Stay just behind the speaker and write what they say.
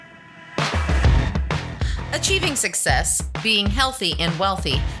Achieving success, being healthy and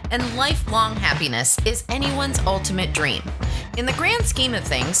wealthy, and lifelong happiness is anyone's ultimate dream. In the grand scheme of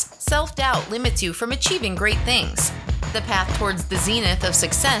things, self-doubt limits you from achieving great things. The path towards the zenith of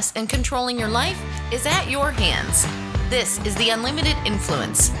success and controlling your life is at your hands. This is the Unlimited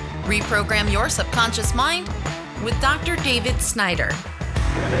Influence. Reprogram your subconscious mind with Dr. David Snyder.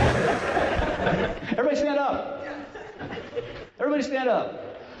 Everybody stand up. Everybody stand up.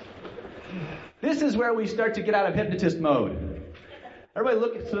 This is where we start to get out of hypnotist mode. Everybody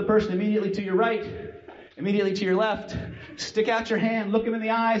look to the person immediately to your right, immediately to your left. Stick out your hand, look them in the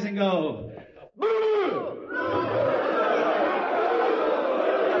eyes, and go, boo!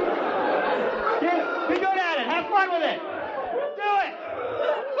 Be good at it. Have fun with it. Do it.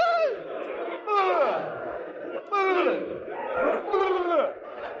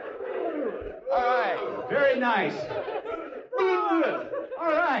 All right. Very nice. All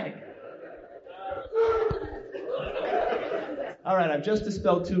right. All right, I've just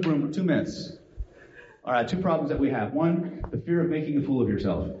dispelled two myths. All right, two problems that we have. One, the fear of making a fool of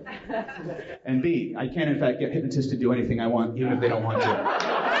yourself. And B, I can, in fact, get hypnotists to do anything I want, even if they don't want to.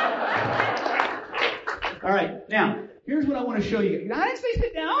 All right, now, here's what I want to show you. Now, I didn't say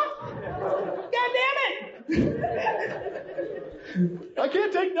sit down. God damn it. I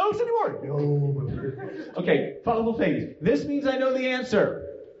can't take notes anymore. No. Okay, follow things. This means I know the answer.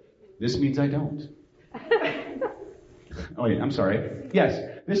 This means I don't. Oh, wait, I'm sorry.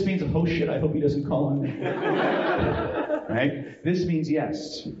 Yes, this means, oh shit, I hope he doesn't call on me. Right? This means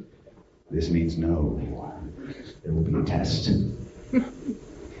yes. This means no. There will be a test.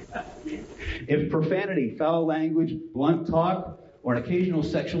 If profanity, foul language, blunt talk, or an occasional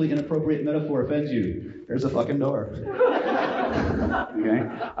sexually inappropriate metaphor offends you, there's a fucking door. Okay?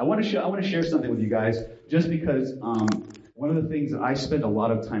 I want to share something with you guys, just because one of the things that I spend a lot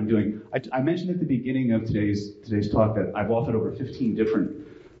of time doing, I mentioned at the beginning of today's talk that I've authored over 15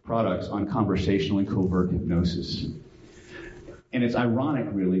 different products on conversational and covert hypnosis. And it's ironic,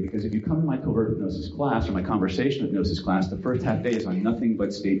 really, because if you come to my covert hypnosis class or my conversational hypnosis class, the first half day is on nothing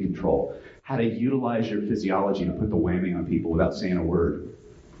but state control. How to utilize your physiology to put the whammy on people without saying a word.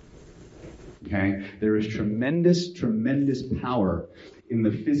 Okay? There is tremendous, tremendous power in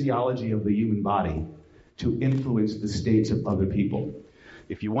the physiology of the human body to influence the states of other people.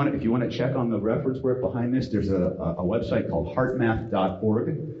 If you want to check on the reference work behind this, there's a website called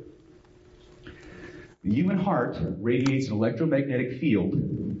heartmath.org. The human heart radiates an electromagnetic field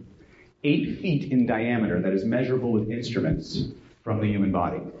 8 feet in diameter that is measurable with instruments from the human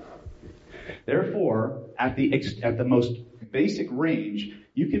body. Therefore, at the most basic range,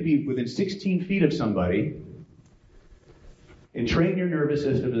 you can be within 16 feet of somebody, entrain your nervous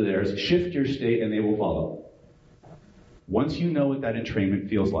system to theirs, shift your state, and they will follow. Once you know what that entrainment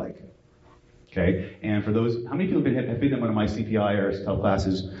feels like. Okay? And for those, how many people have been in one of my CPI or STEL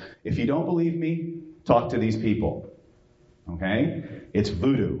classes? If you don't believe me, talk to these people. Okay? It's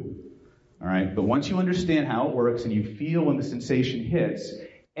voodoo. All right? But once you understand how it works and you feel when the sensation hits,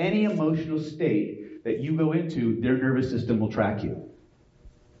 any emotional state that you go into, their nervous system will track you.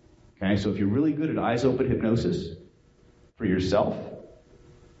 Okay? So if you're really good at eyes open hypnosis for yourself,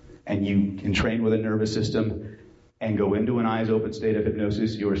 and you can train with a nervous system and go into an eyes open state of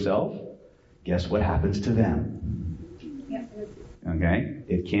hypnosis yourself, guess what happens to them? Okay?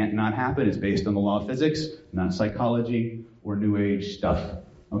 It can't not happen. It's based on the law of physics, not psychology or new age stuff.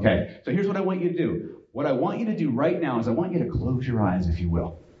 Okay, so here's what I want you to do. What I want you to do right now is I want you to close your eyes, if you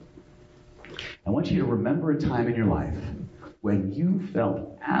will. I want you to remember a time in your life when you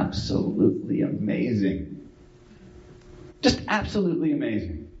felt absolutely amazing. Just absolutely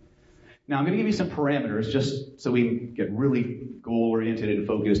amazing. Now, I'm going to give you some parameters just so we can get really goal-oriented and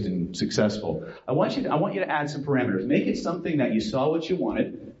focused and successful. I want you to add some parameters. Make it something that you saw what you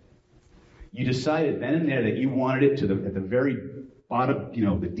wanted. You decided then and there that you wanted it at the very bottom,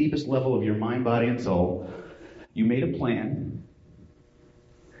 the deepest level of your mind, body, and soul. You made a plan.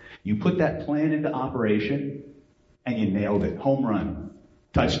 You put that plan into operation, and you nailed it. Home run.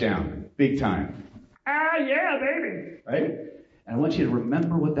 Touchdown. Big time. Ah, yeah, baby. Right? And I want you to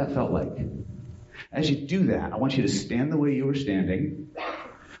remember what that felt like. As you do that, I want you to stand the way you were standing.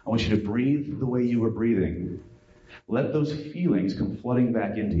 I want you to breathe the way you were breathing. Let those feelings come flooding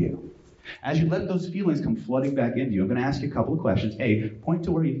back into you. As you let those feelings come flooding back into you, I'm going to ask you a couple of questions. A, point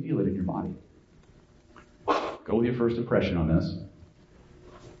to where you feel it in your body. Go with your first impression on this.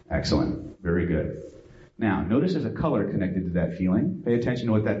 Excellent. Very good. Now, notice there's a color connected to that feeling. Pay attention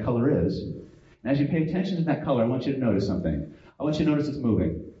to what that color is. And as you pay attention to that color, I want you to notice something. I want you to notice it's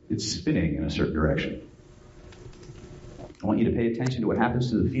moving. It's spinning in a certain direction. I want you to pay attention to what happens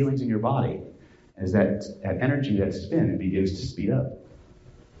to the feelings in your body as that energy, that spin, begins to speed up,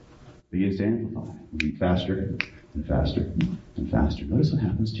 begins to amplify, beat faster and faster and faster. Notice what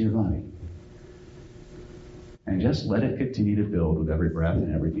happens to your body. And just let it continue to build with every breath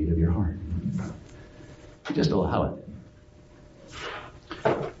and every beat of your heart. Just allow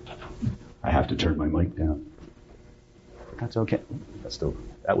it. I have to turn my mic down. That's okay.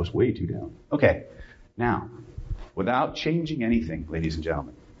 That was way too down. Okay. Now, without changing anything, ladies and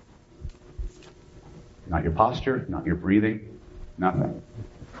gentlemen, not your posture, not your breathing, nothing.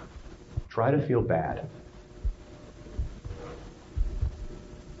 Try to feel bad.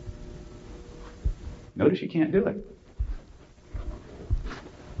 Notice you can't do it.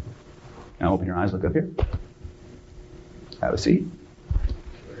 Now open your eyes, look up here. Have a seat.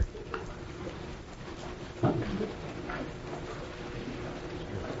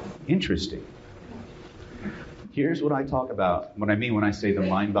 Interesting. Here's what I talk about, what I mean when I say the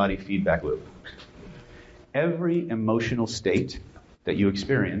mind-body feedback loop. Every emotional state that you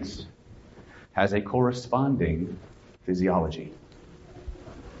experience has a corresponding physiology.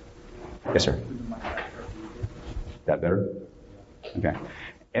 Yes, sir? That better? Okay.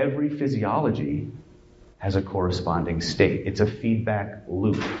 Every physiology has a corresponding state. It's a feedback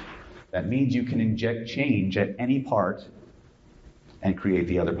loop. That means you can inject change at any part and create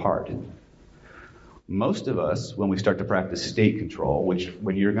the other part. Most of us, when we start to practice state control, which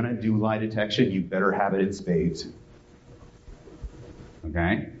when you're going to do lie detection, you better have it in spades.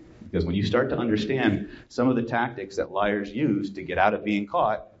 Okay? Because when you start to understand some of the tactics that liars use to get out of being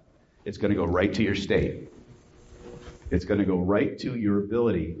caught, it's going to go right to your state. It's going to go right to your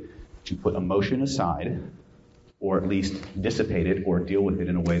ability to put emotion aside, or at least dissipate it or deal with it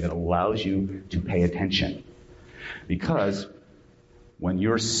in a way that allows you to pay attention. Because when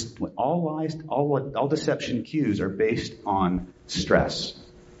you're all deception cues are based on stress.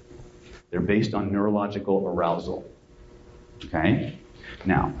 They're based on neurological arousal. Okay?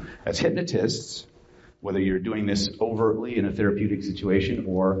 Now, as hypnotists, whether you're doing this overtly in a therapeutic situation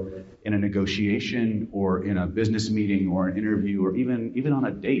or in a negotiation or in a business meeting or an interview or even on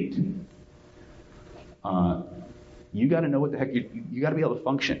a date, you got to know what the heck you got to be able to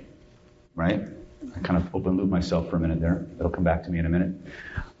function, right? I kind of open loop myself for a minute there. That'll come back to me in a minute.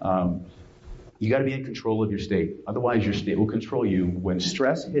 You got to be in control of your state. Otherwise, your state will control you. When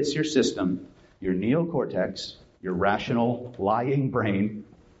stress hits your system, your neocortex, your rational, lying brain,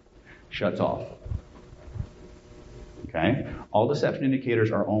 shuts off. Okay? All deception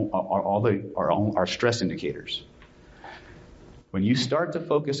indicators are stress indicators. When you start to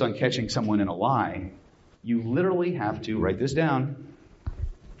focus on catching someone in a lie, you literally have to, write this down,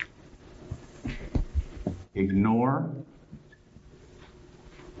 ignore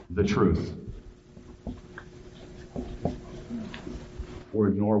the truth. Or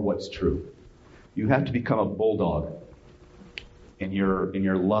ignore what's true. You have to become a bulldog in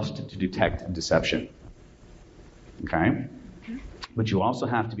your lust to detect deception. Okay? But you also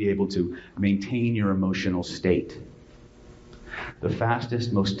have to be able to maintain your emotional state. The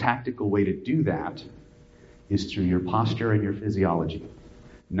fastest, most tactical way to do that is through your posture and your physiology,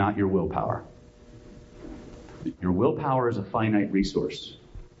 not your willpower. Your willpower is a finite resource.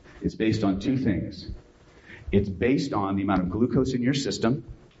 It's based on two things. It's based on the amount of glucose in your system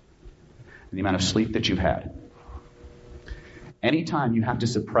and the amount of sleep that you've had. Anytime you have to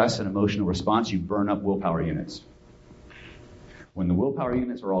suppress an emotional response, you burn up willpower units. When the willpower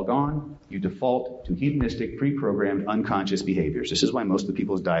units are all gone, you default to hedonistic, pre-programmed, unconscious behaviors. This is why most of the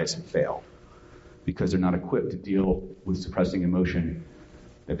people's diets fail, because they're not equipped to deal with suppressing emotion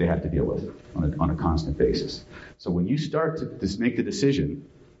that they have to deal with on a constant basis. So when you start to make the decision,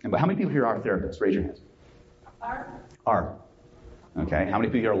 and how many people here are therapists? Raise your hands. Are. Okay. How many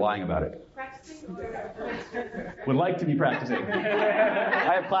people here are lying about it? Practicing. Would like to be practicing.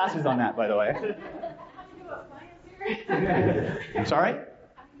 I have classes on that, by the way. I'm sorry?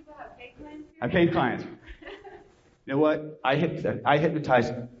 I have paid clients. You know what? I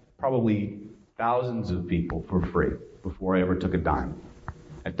hypnotized probably thousands of people for free before I ever took a dime.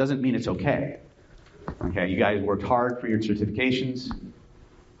 That doesn't mean it's okay. Okay, you guys worked hard for your certifications.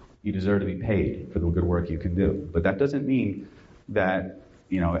 You deserve to be paid for the good work you can do. But that doesn't mean that,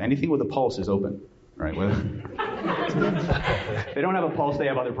 anything with a pulse is open, right? If they don't have a pulse, they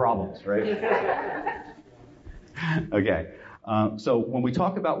have other problems, right? Okay. So when we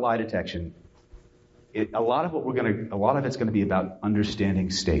talk about lie detection, a lot of it's going to be about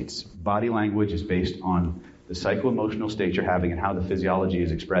understanding states. Body language is based on the psycho-emotional state you're having and how the physiology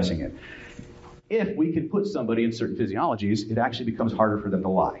is expressing it. If we can put somebody in certain physiologies, it actually becomes harder for them to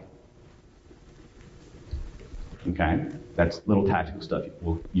lie. Okay? That's little tactical stuff.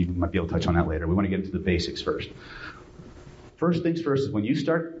 You might be able to touch on that later. We want to get into the basics first. First things first is when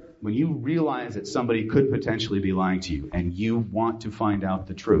you realize that somebody could potentially be lying to you and you want to find out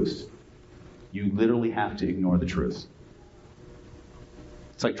the truth, you literally have to ignore the truth.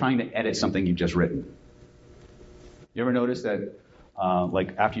 It's like trying to edit something you've just written. You ever notice that,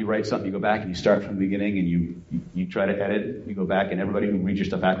 like after you write something, you go back and you start from the beginning and you try to edit, you go back and everybody who reads your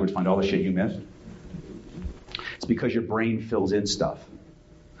stuff backwards find all the shit you missed? It's because your brain fills in stuff.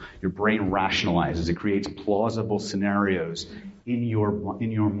 Your brain rationalizes. It creates plausible scenarios in your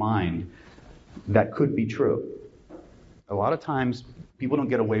mind that could be true. A lot of times, people don't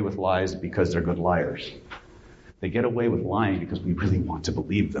get away with lies because they're good liars. They get away with lying because we really want to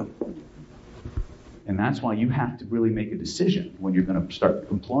believe them. And that's why you have to really make a decision when you're going to start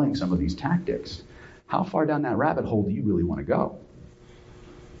employing some of these tactics. How far down that rabbit hole do you really want to go?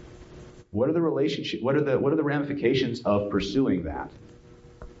 What are the relationships? What are the ramifications of pursuing that?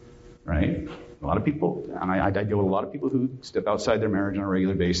 Right? A lot of people, and I deal with a lot of people who step outside their marriage on a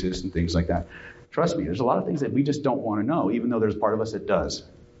regular basis and things like that. Trust me, there's a lot of things that we just don't want to know, even though there's part of us that does.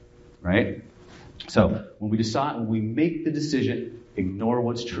 Right? So when we make the decision, ignore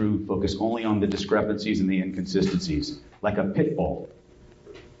what's true, focus only on the discrepancies and the inconsistencies, like a pit bull.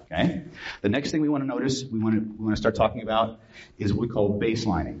 Okay? The next thing we want to notice, we want to start talking about is what we call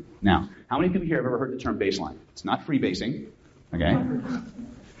baselining. Now, how many people here have ever heard the term baseline? It's not freebasing. Okay?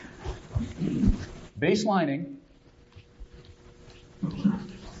 Baselining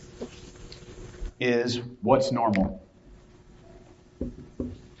is what's normal.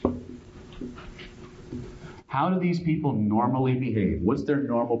 How do these people normally behave? What's their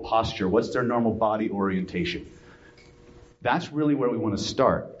normal posture? What's their normal body orientation? That's really where we want to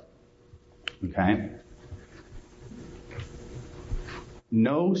start. Okay?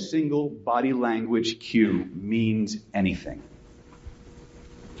 No single body language cue means anything.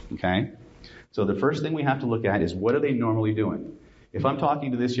 Okay? So the first thing we have to look at is what are they normally doing? If I'm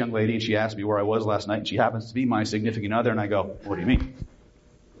talking to this young lady and she asks me where I was last night and she happens to be my significant other and I go, what do you mean?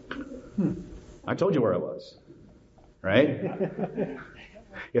 I told you where I was. Right?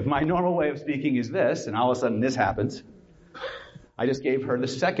 If my normal way of speaking is this and all of a sudden this happens, I just gave her the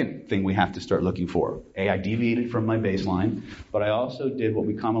second thing we have to start looking for. I deviated from my baseline, but I also did what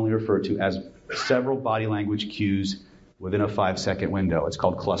we commonly refer to as several body language cues within a 5-second window. It's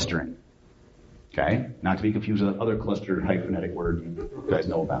called clustering. Okay? Not to be confused with other clustered hyphenetic word you guys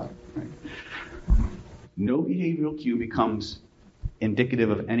know about. Right? No behavioral cue becomes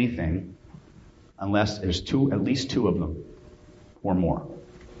indicative of anything unless there's at least two of them or more.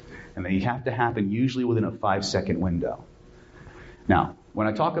 And they have to happen usually within a 5-second window. Now, when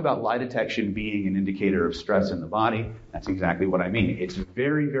I talk about lie detection being an indicator of stress in the body, that's exactly what I mean. It's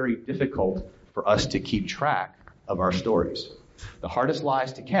very, very difficult for us to keep track of our stories. The hardest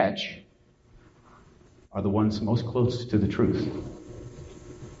lies to catch are the ones most close to the truth.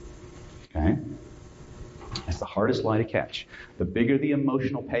 Okay? That's the hardest lie to catch. The bigger the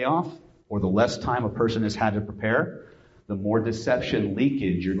emotional payoff, or the less time a person has had to prepare, the more deception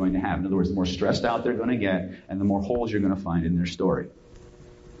leakage you're going to have. In other words, the more stressed out they're going to get, and the more holes you're going to find in their story.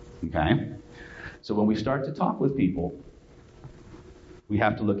 Okay? So when we start to talk with people, we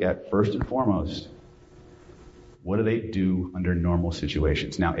have to look at, first and foremost, what do they do under normal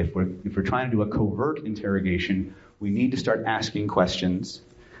situations? Now, if we're trying to do a covert interrogation, we need to start asking questions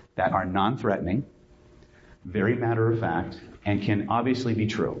that are non-threatening, very matter-of-fact, and can obviously be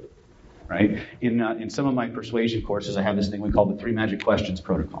true. Right? In some of my persuasion courses, I have this thing we call the 3 Magic Questions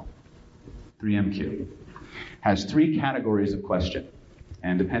Protocol. 3MQ. Has 3 categories of question.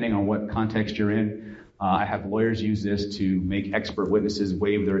 And depending on what context you're in, I have lawyers use this to make expert witnesses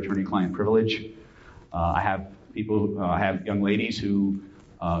waive their attorney-client privilege. I have young ladies who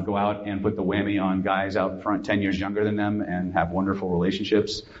go out and put the whammy on guys out front 10 years younger than them and have wonderful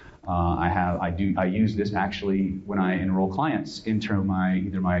relationships. I use this actually when I enroll clients into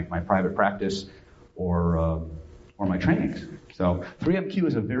either my private practice or my trainings. So 3MQ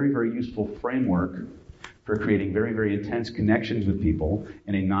is a very, very useful framework for creating very, very intense connections with people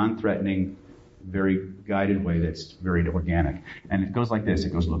in a non-threatening, very guided way that's very organic. And it goes like this.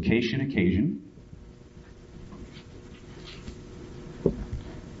 It goes location, occasion,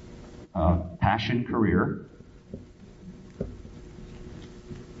 passion, career,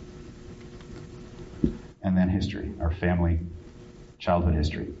 and then history, our family, childhood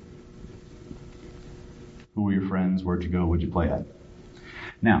history. Who were your friends? Where'd you go? What'd you play at?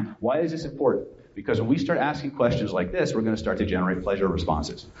 Now, why is this important? Because when we start asking questions like this, we're going to start to generate pleasure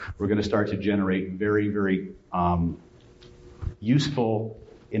responses. We're going to start to generate very, very useful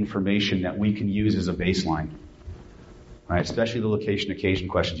information that we can use as a baseline. right? Especially the location occasion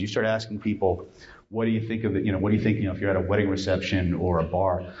questions. You start asking people, what do you think of it? What do you think, if you're at a wedding reception or a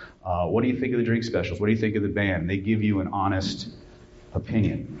bar, what do you think of the drink specials? What do you think of the band? They give you an honest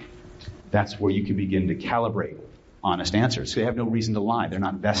opinion. That's where you can begin to calibrate honest answers. So they have no reason to lie. They're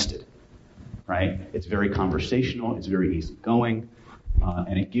not vested, right? It's very conversational. It's very easygoing.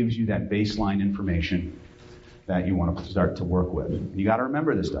 And it gives you that baseline information that you want to start to work with. You got to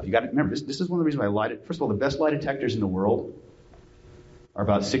remember this stuff. You got to remember this is one of the reasons why first of all, the best lie detectors in the world are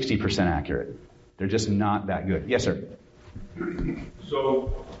about 60% accurate. They're just not that good. Yes, sir.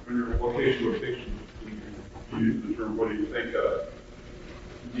 So, when you're location or fiction, you use the term, what do you think of?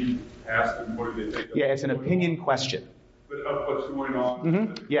 You ask them, what do they think of? Yeah, it's an opinion question. But of what's going on?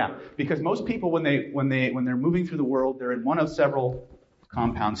 Mm-hmm. Yeah, because most people, when they're moving through the world, they're in one of several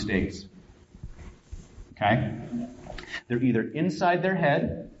compound states. Okay? They're either inside their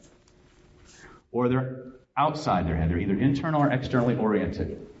head or they're outside their head. They're either internal or externally oriented.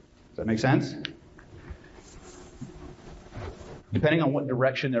 Does that make sense? Depending on what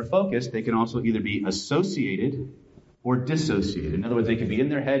direction they're focused, they can also either be associated or dissociated. In other words, they can be in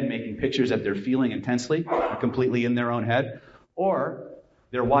their head making pictures that they're feeling intensely, completely in their own head, or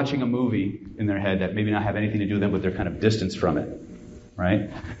they're watching a movie in their head that maybe not have anything to do with them, but they're kind of distanced from it, right?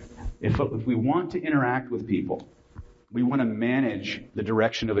 If we want to interact with people, we want to manage the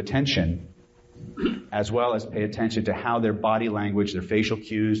direction of attention as well as pay attention to how their body language, their facial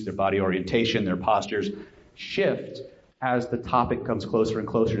cues, their body orientation, their postures shift as the topic comes closer and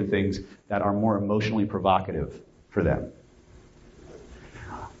closer to things that are more emotionally provocative for them.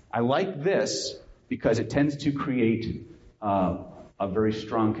 I like this because it tends to create a very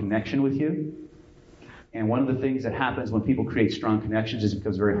strong connection with you. And one of the things that happens when people create strong connections is it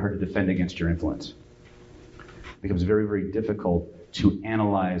becomes very hard to defend against your influence. It becomes very, very difficult to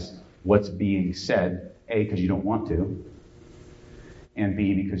analyze what's being said, A, because you don't want to, and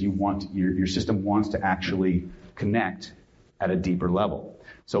B, because your system wants to actually connect at a deeper level.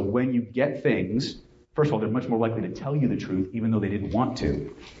 So when you get things, first of all, they're much more likely to tell you the truth, even though they didn't want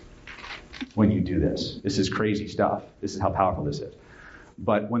to, when you do this. This is crazy stuff. This is how powerful this is.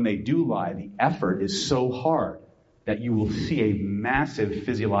 But when they do lie, the effort is so hard that you will see a massive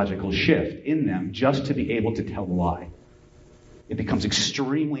physiological shift in them just to be able to tell the lie. It becomes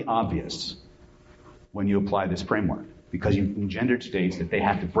extremely obvious when you apply this framework because you've engendered states that they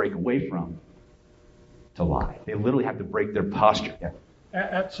have to break away from to lie. They literally have to break their posture. Yeah.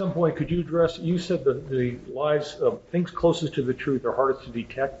 At some point, could you address, you said that the lies, things closest to the truth are hardest to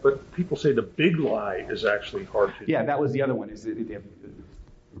detect, but people say the big lie is actually hard to detect. Yeah, that was the other one.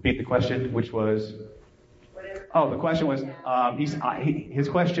 Repeat the question, which was... Oh, the question was, his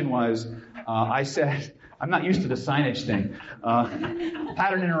question was, I said, I'm not used to the signage thing.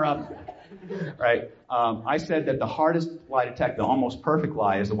 Pattern interrupt. Right? I said that the hardest lie to detect, the almost perfect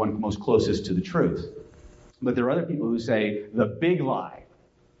lie, is the one most closest to the truth. But there are other people who say the big lie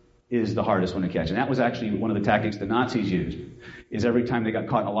is the hardest one to catch. And that was actually one of the tactics the Nazis used, is every time they got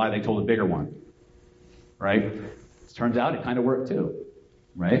caught in a lie, they told a bigger one. Right? It turns out it kind of worked too.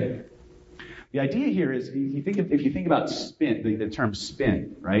 Right? The idea here is, if you think about spin, the term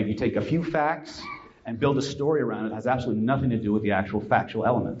spin, right? You take a few facts and build a story around it that has absolutely nothing to do with the actual factual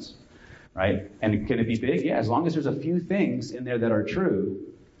elements, right? And can it be big? Yeah, as long as there's a few things in there that are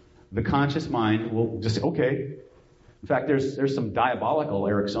true, the conscious mind will just say, okay. In fact, there's some diabolical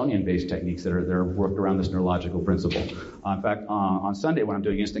Ericksonian-based techniques that are worked around this neurological principle. In fact, on Sunday when I'm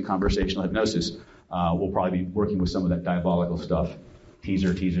doing instant conversational hypnosis, we'll probably be working with some of that diabolical stuff.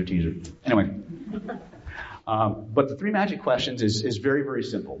 Teaser. Anyway. But the three magic questions is very, very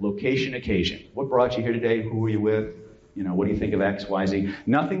simple. Location, occasion. What brought you here today? Who were you with? What do you think of X, Y, Z?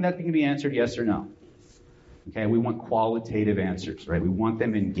 Nothing that can be answered yes or no. Okay, we want qualitative answers, right? We want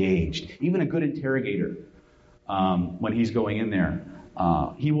them engaged. Even a good interrogator, when he's going in there,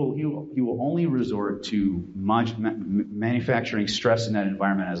 he will only resort to manufacturing stress in that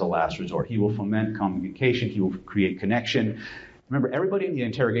environment as a last resort. He will foment communication. He will create connection. Remember, everybody in the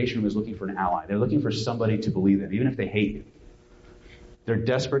interrogation room is looking for an ally. They're looking for somebody to believe them, even if they hate you. They're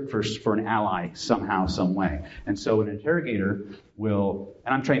desperate for an ally somehow, some way. And so an interrogator will,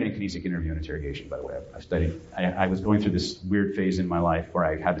 and I'm trained in kinesic interview and interrogation, by the way. I've studied. I was going through this weird phase in my life where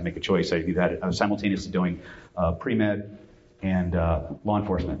I had to make a choice. I was simultaneously doing pre-med and law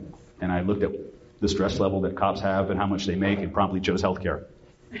enforcement. And I looked at the stress level that cops have and how much they make and promptly chose healthcare.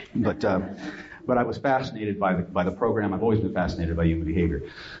 But I was fascinated by the program. I've always been fascinated by human behavior.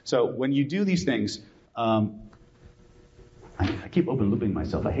 So when you do these things, I keep open looping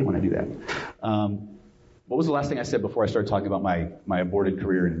myself. I hate when I do that. What was the last thing I said before I started talking about my aborted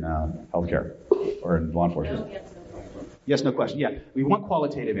career in healthcare or in law enforcement? Yes, no question. Yeah, we want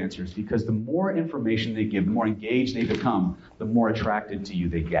qualitative answers because the more information they give, the more engaged they become, the more attracted to you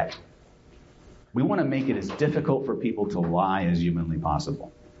they get. We want to make it as difficult for people to lie as humanly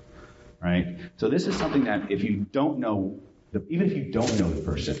possible, right? So this is something that if you don't know, even if you don't know the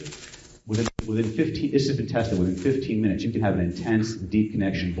person, within 15, this has been tested, within 15 minutes, you can have an intense, deep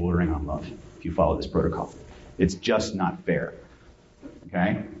connection bordering on love if you follow this protocol. It's just not fair,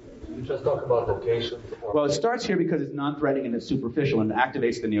 okay? You just talk about locations. Well, it starts here because it's non-threatening and it's superficial and it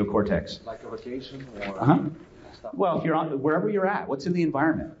activates the neocortex. Like a vacation or... Uh-huh. Well, if you're on, wherever you're at, what's in the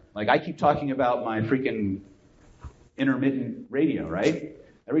environment? Like I keep talking about my freaking intermittent radio, right?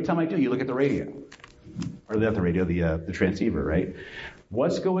 Every time I do, you look at the radio. Or not the radio, the transceiver, right?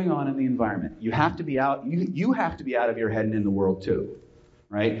 What's going on in the environment? You have to be out, you have to be out of your head and in the world too,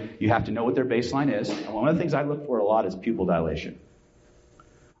 right? You have to know what their baseline is. And one of the things I look for a lot is pupil dilation.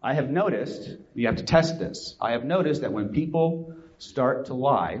 I have noticed, you have to test this, I have noticed that when people start to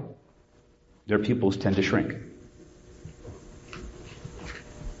lie, their pupils tend to shrink.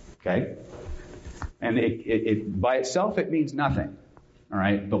 Okay? And it by itself, it means nothing. All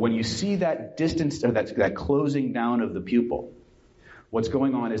right? But when you see that distance, or that closing down of the pupil, what's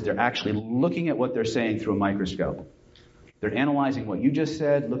going on is they're actually looking at what they're saying through a microscope. They're analyzing what you just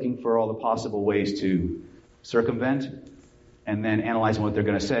said, looking for all the possible ways to circumvent, and then analyzing what they're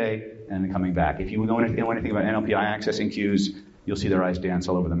going to say, and then coming back. If you know anything about NLP eye accessing cues, you'll see their eyes dance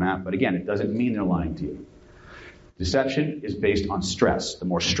all over the map. But again, it doesn't mean they're lying to you. Deception is based on stress. The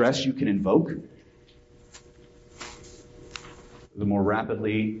more stress you can invoke, the more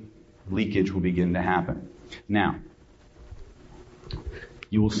rapidly leakage will begin to happen. Now,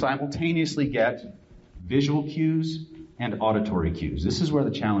 you will simultaneously get visual cues and auditory cues. This is where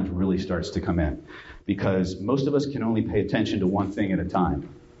the challenge really starts to come in, because most of us can only pay attention to one thing at a time,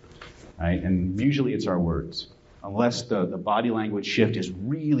 right? And usually it's our words, unless the body language shift is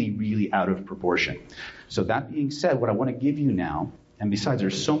really, really out of proportion. So that being said, what I want to give you now, and besides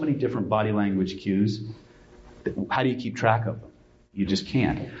there's so many different body language cues, how do you keep track of them? You just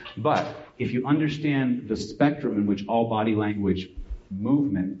can't. But if you understand the spectrum in which all body language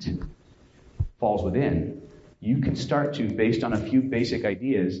movement falls within, you can start to, based on a few basic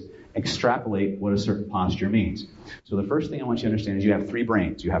ideas, extrapolate what a certain posture means. So the first thing I want you to understand is you have three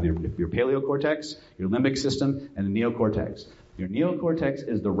brains. You have your paleocortex, your limbic system, and the neocortex. Your neocortex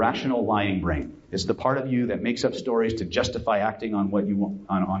is the rational lying brain. It's the part of you that makes up stories to justify acting on what you want,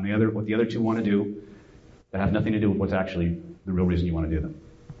 on what the other two want to do, that have nothing to do with what's actually the real reason you want to do them.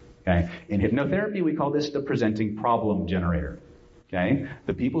 Okay? In hypnotherapy, we call this the presenting problem generator. Okay?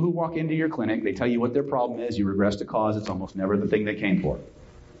 The people who walk into your clinic, they tell you what their problem is, you regress to cause, it's almost never the thing they came for.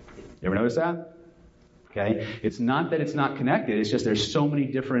 You ever notice that? Okay? It's not that it's not connected, it's just there's so many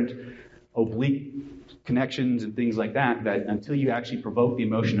different oblique connections and things like that until you actually provoke the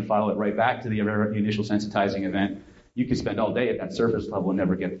emotion to follow it right back to the initial sensitizing event, you can spend all day at that surface level and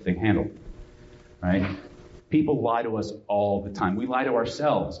never get the thing handled. Right? People lie to us all the time. We lie to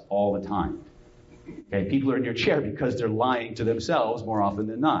ourselves all the time. Okay? People are in your chair because they're lying to themselves more often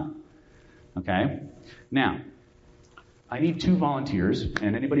than not. Okay? Now, I need 2 volunteers,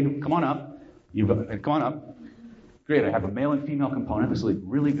 and anybody who, come on up. Come on up. Great, I have a male and female component. This will look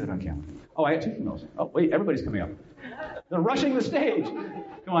really good on camera. Oh, I have 2 females. Oh, wait, everybody's coming up. They're rushing the stage.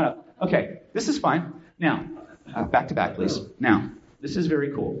 Come on up. Okay, this is fine. Now, back to back, please. Now, this is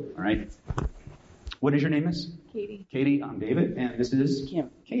very cool, all right? What is your name, Miss? Katie. Katie, I'm David, and this is?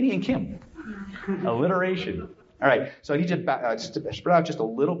 Kim. Katie and Kim. Alliteration. All right, so I need you to spread out just a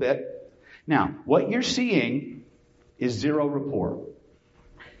little bit. Now, what you're seeing is zero rapport.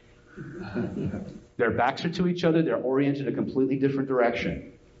 Their backs are to each other. They're oriented a completely different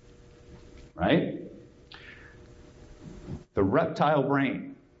direction. Right? The reptile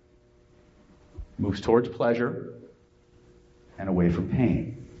brain moves towards pleasure and away from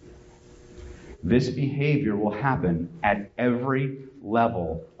pain. This behavior will happen at every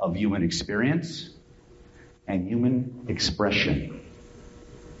level of human experience and human expression.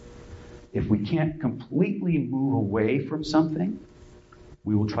 If we can't completely move away from something,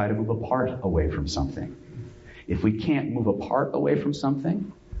 we will try to move apart away from something. If we can't move apart away from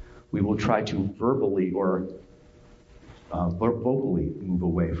something, we will try to verbally or vocally move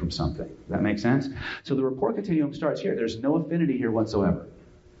away from something. Does that make sense? So the rapport continuum starts here. There's no affinity here whatsoever.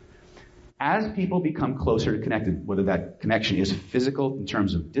 As people become closer to connected, whether that connection is physical in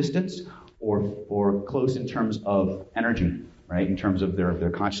terms of distance or close in terms of energy, right, in terms of their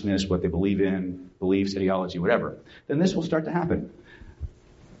consciousness, what they believe in, beliefs, ideology, whatever, then this will start to happen.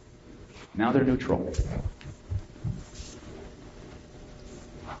 Now they're neutral.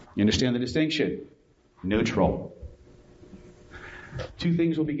 You understand the distinction? Neutral. Two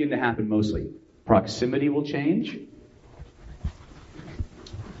things will begin to happen mostly. Proximity will change.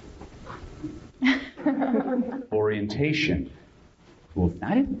 Orientation. Well,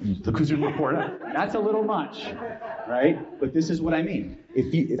 I didn't look who's in the report. That's a little much, right? But this is what I mean.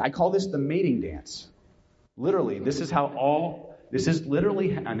 I call this the mating dance. Literally, this is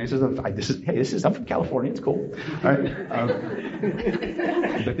literally, and this is I'm from California. It's cool, all right?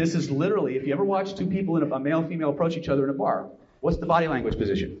 But this is literally, if you ever watch two people a male and female approach each other in a bar, what's the body language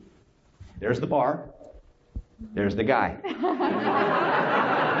position? There's the bar. There's the guy. It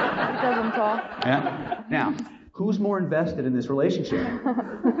doesn't talk. Yeah. Now, who's more invested in this relationship?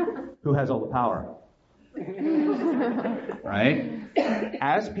 Who has all the power? Right?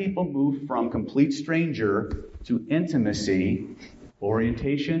 As people move from complete stranger to intimacy,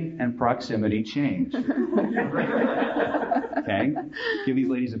 orientation and proximity change. Okay? Give these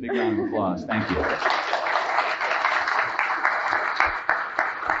ladies a big round of applause. Thank you.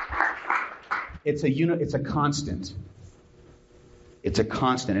 It's a constant. It's a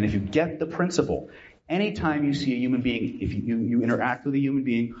constant. And if you get the principle, anytime you see a human being, if you interact with a human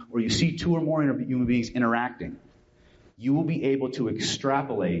being, or you see two or more human beings interacting, you will be able to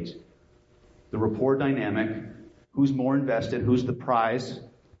extrapolate the rapport dynamic, who's more invested, who's the prize,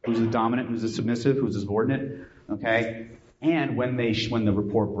 who's the dominant, who's the submissive, who's the subordinate, okay? And when the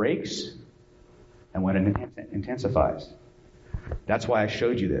rapport breaks, and when it intensifies. That's why I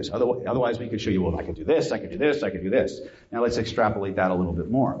showed you this. Otherwise, we could show you, well, I could do this, I could do this, I could do this. Now let's extrapolate that a little bit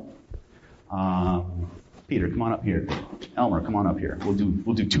more. Peter, come on up here. Elmer, come on up here. We'll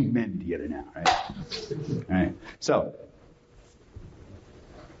do two men together now, right? All right. So,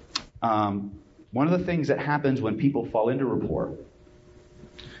 one of the things that happens when people fall into rapport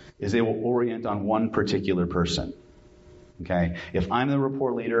is they will orient on one particular person. Okay? If I'm the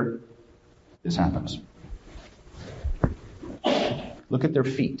rapport leader, this happens. Look at their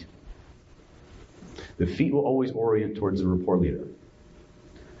feet. The feet will always orient towards the rapport leader.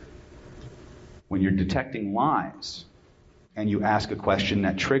 When you're detecting lies and you ask a question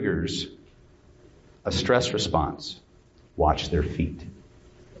that triggers a stress response, watch their feet.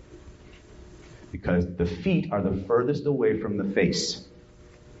 Because the feet are the furthest away from the face.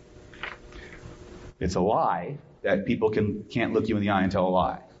 It's a lie that people can't look you in the eye and tell a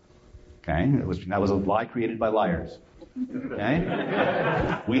lie. Okay? That was a lie created by liars.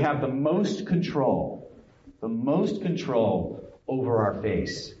 Okay? We have the most control over our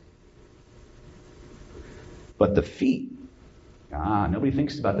face. But the feet, nobody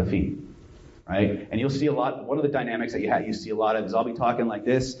thinks about the feet, right? And you'll see a lot, one of the dynamics that you see a lot of is I'll be talking like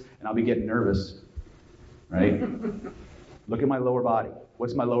this, and I'll be getting nervous, right? Look at my lower body.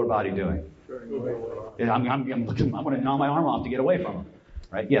 What's my lower body doing? I'm going to gnaw my arm off to get away from them,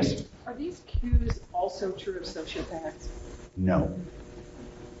 right? Yes? Are these cues also true of sociopaths? No.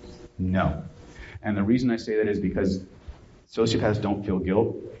 And the reason I say that is because sociopaths don't feel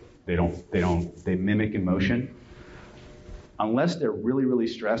guilt. They mimic emotion. Unless they're really, really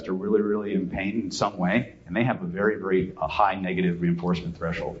stressed or really, really in pain in some way, and they have a very, very high negative reinforcement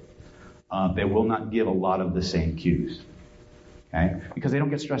threshold, they will not give a lot of the same cues. Okay? Because they don't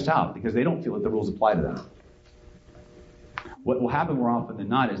get stressed out, because they don't feel that the rules apply to them. What will happen more often than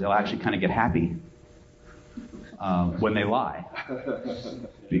not is they'll actually kind of get happy when they lie.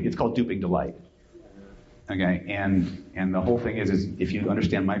 It's called duping delight. Okay, and the whole thing is if you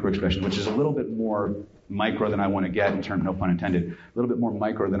understand microexpressions, which is a little bit more micro than I want to get in terms, no pun intended, a little bit more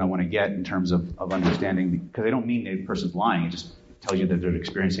micro than I want to get in terms of understanding, because they don't mean the person's lying, it just tells you that they're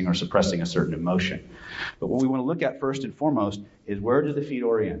experiencing or suppressing a certain emotion. But what we want to look at first and foremost is where do the feet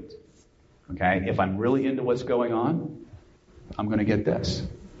orient? Okay, if I'm really into what's going on, I'm going to get this.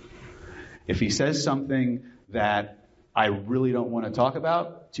 If he says something that I really don't want to talk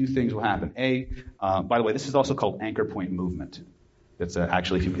about, two things will happen. By the way, this is also called anchor point movement. That's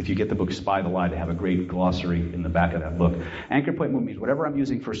actually, if you get the book Spy the Lie, they have a great glossary in the back of that book. Anchor point movement means whatever I'm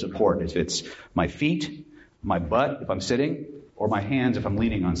using for support. If it's my feet, my butt, if I'm sitting, or my hands if I'm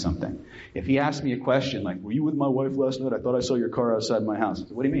leaning on something. If he asks me a question like, were you with my wife last night? I thought I saw your car outside my house. I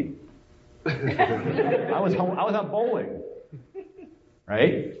said, what do you mean? I was out bowling.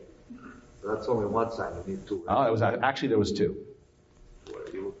 Right? That's only one side. You need two. Oh, actually there was two.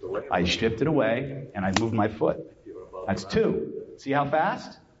 You looked away. I shifted away and I moved my foot. That's two. See how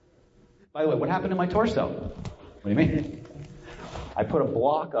fast? By the way, what happened to my torso? What do you mean? I put a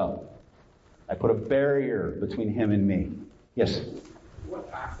block up. I put a barrier between him and me. Yes? What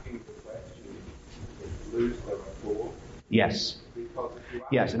asking the question is lose the rapport? Yes.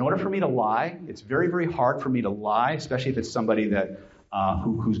 Yes. In order for me to lie, it's very, very hard for me to lie, especially if it's somebody that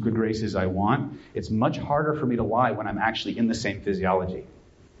whose good graces I want, it's much harder for me to lie when I'm actually in the same physiology.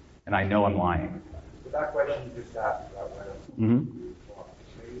 And I know I'm lying. So that question you just asked about when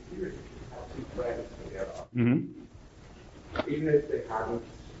maybe you have two friends together. Even if they haven't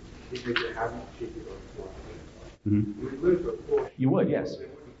cheated on you would lose rapport. You would, yes. They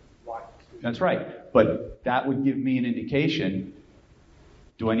wouldn't like to. That's right. But that would give me an indication,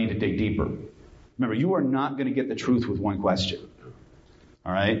 do I need to dig deeper? Remember, you are not going to get the truth with one question.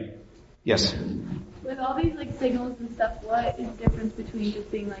 All right? Yes? With all these like signals and stuff, what is the difference between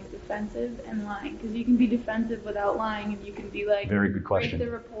just being like defensive and lying? Because you can be defensive without lying, and you can be like, very good question. break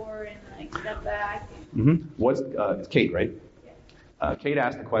the rapport and like step back. What's it's Kate, right? Yeah. Kate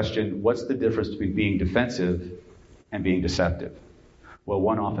asked the question, what's the difference between being defensive and being deceptive? Well,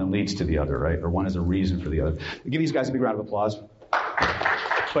 one often leads to the other, right? Or one is a reason for the other. I'll give these guys a big round of applause.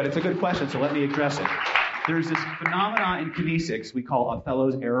 But it's a good question, so let me address it. There's this phenomenon in kinesics we call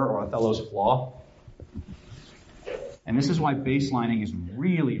Othello's error or Othello's flaw. And this is why baselining is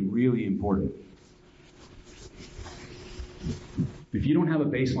really, really important. If you don't have a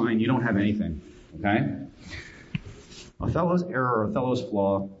baseline, you don't have anything, okay? Othello's error or Othello's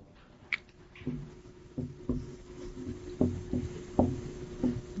flaw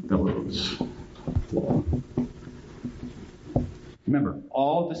Remember,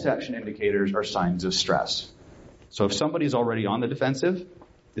 all deception indicators are signs of stress. So if somebody's already on the defensive,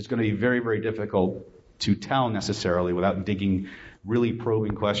 it's going to be very, very difficult to tell necessarily without digging really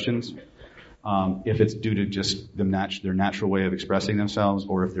probing questions if it's due to just their natural way of expressing themselves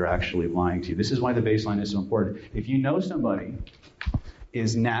or if they're actually lying to you. This is why the baseline is so important. If you know somebody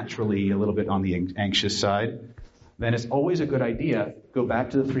is naturally a little bit on the anxious side, then it's always a good idea, go back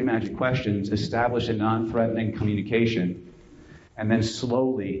to the 3 magic questions, establish a non-threatening communication, and then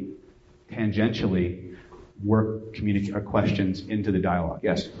slowly, tangentially, work questions into the dialogue.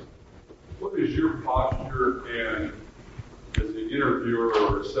 Yes? What is your posture and as an interviewer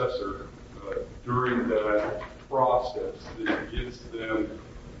or assessor during that process that gets them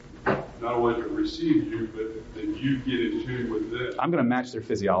not only to receive you, but that you get in tune with them? I'm going to match their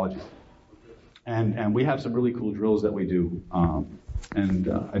physiology. And we have some really cool drills that we do.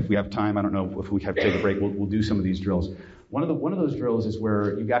 If we have time, I don't know if we have to take a break, we'll do some of these drills. One of those drills is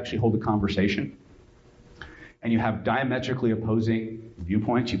where you actually hold a conversation and you have diametrically opposing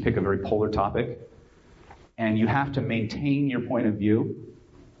viewpoints. You pick a very polar topic and you have to maintain your point of view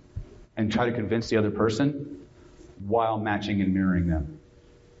and try to convince the other person while matching and mirroring them.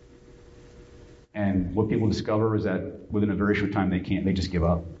 And what people discover is that within a very short time they just give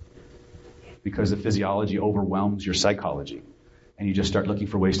up because the physiology overwhelms your psychology and you just start looking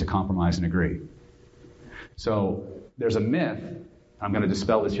for ways to compromise and agree. So there's a myth, I'm going to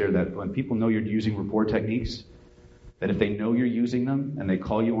dispel this here, that when people know you're using rapport techniques, that if they know you're using them and they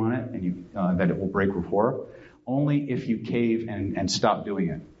call you on it, and that it will break rapport, only if you cave and stop doing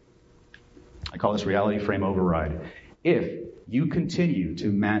it. I call this reality frame override. If you continue to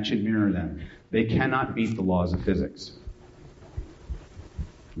match and mirror them, they cannot beat the laws of physics.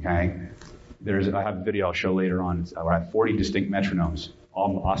 Okay? I have a video I'll show later on. I have 40 distinct metronomes,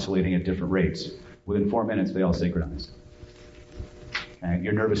 all oscillating at different rates. Within 4 minutes, they all synchronize. Okay?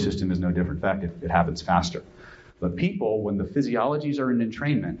 Your nervous system is no different. In fact, it happens faster. But people, when the physiologies are in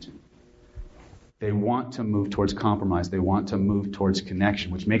entrainment, they want to move towards compromise. They want to move towards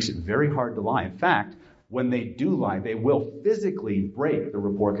connection, which makes it very hard to lie. In fact, when they do lie, they will physically break the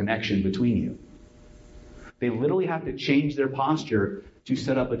rapport connection between you. They literally have to change their posture to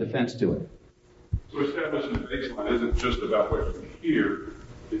set up a defense to it. So establishing the baseline isn't just about what you hear.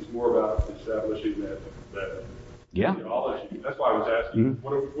 It's more about establishing that physiology. That's why I was asking,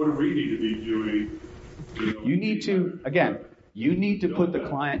 what do we need to be doing? You need to, again, you need to put the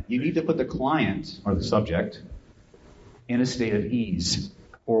client or the subject in a state of ease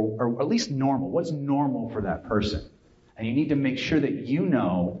or at least normal. What's normal for that person? And you need to make sure that you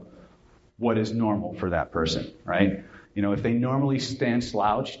know what is normal for that person, right? If they normally stand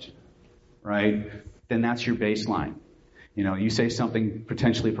slouched, right, then that's your baseline. You say something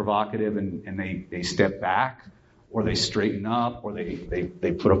potentially provocative and they step back or they straighten up or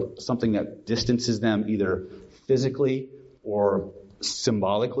they put up something that distances them either physically or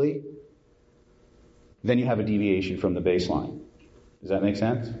symbolically, then you have a deviation from the baseline. Does that make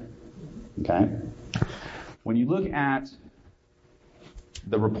sense? Okay. When you look at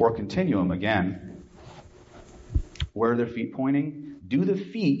the rapport continuum again, where are their feet pointing? Do the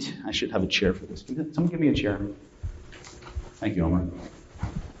feet, I should have a chair for this. Someone give me a chair. Thank you, Omar.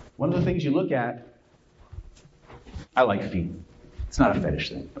 One of the things you look at, I like feet. It's not a fetish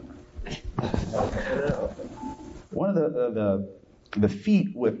thing. One of the The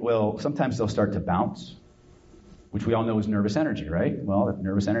feet will sometimes they'll start to bounce, which we all know is nervous energy, right? Well, if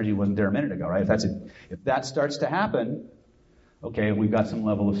nervous energy wasn't there a minute ago, right? If that starts to happen, okay, we've got some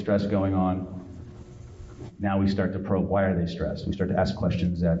level of stress going on. Now we start to probe, why are they stressed? We start to ask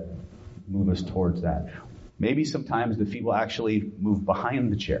questions that move us towards that. Maybe sometimes the feet will actually move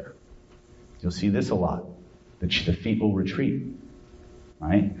behind the chair. You'll see this a lot. The feet will retreat,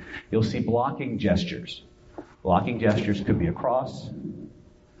 right? You'll see blocking gestures. Blocking gestures could be a cross,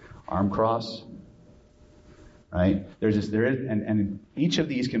 arm cross, right? And each of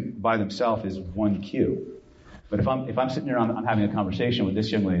these can, by themselves, is one cue. But if I'm sitting there, I'm having a conversation with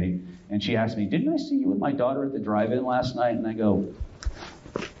this young lady, and she asks me, "Didn't I see you with my daughter at the drive-in last night?" And I go,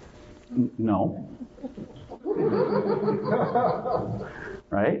 "No."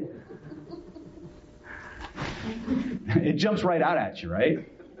 Right? It jumps right out at you, right?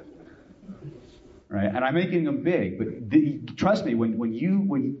 Right? And I'm making them big, but trust me, when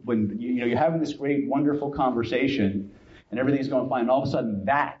you're having this great, wonderful conversation, and everything's going fine, and all of a sudden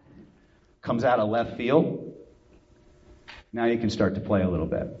that comes out of left field, now you can start to play a little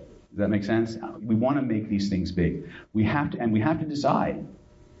bit. Does that make sense? We want to make these things big. We have to decide,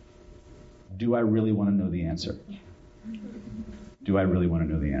 do I really want to know the answer? Do I really want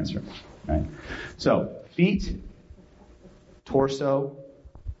to know the answer? Right? So, feet, torso,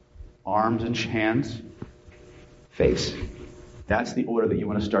 arms and hands, face. That's the order that you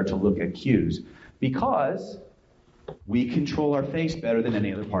want to start to look at cues, because we control our face better than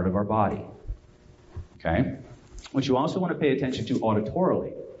any other part of our body. Okay? What you also want to pay attention to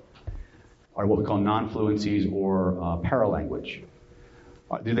auditorily are what we call non-fluencies or paralanguage.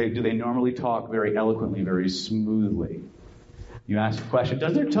 Do they normally talk very eloquently, very smoothly? You ask a question,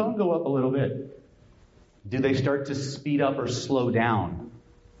 does their tone go up a little bit? Do they start to speed up or slow down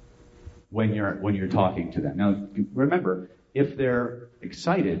when you're talking to them? Now, remember, if they're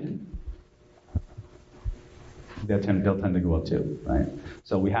excited, they'll tend to go up too, right?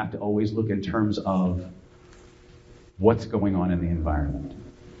 So we have to always look in terms of what's going on in the environment,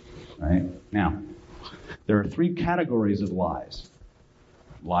 right? Now, there are 3 categories of lies.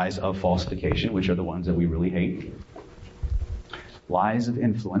 Lies of falsification, which are the ones that we really hate. Lies of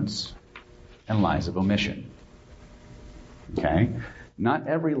influence, and lies of omission. Okay? Not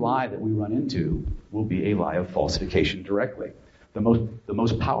every lie that we run into will be a lie of falsification directly. The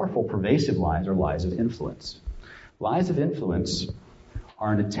most powerful, pervasive lies are lies of influence. Lies of influence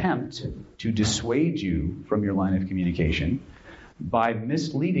are an attempt to dissuade you from your line of communication by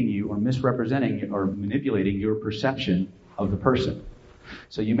misleading you or misrepresenting or manipulating your perception of the person.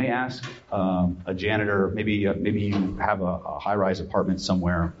 So you may ask a janitor, maybe you have a high-rise apartment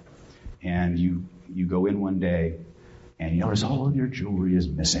somewhere, and you go in one day, and you notice all of your jewelry is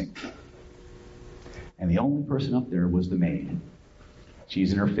missing. And the only person up there was the maid.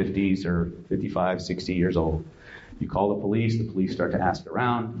 She's in her 50s or 55, 60 years old. You call the police start to ask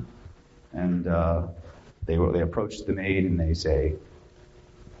around, and they approach the maid and they say,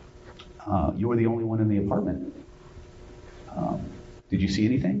 "You were the only one in the apartment. Did you see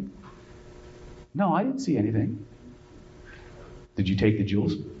anything?" "No, I didn't see anything." "Did you take the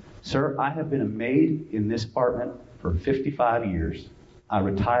jewels?" "Sir, I have been a maid in this apartment for 55 years. I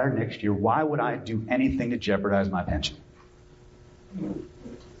retire next year. Why would I do anything to jeopardize my pension?"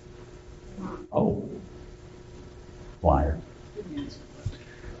 Oh. Liar.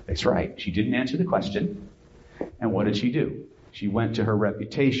 That's right. She didn't answer the question. And what did she do? She went to her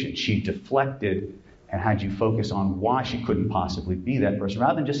reputation. She deflected and had you focus on why she couldn't possibly be that person,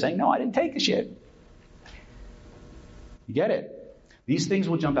 rather than just saying, "No, I didn't take the shit." You get it? These things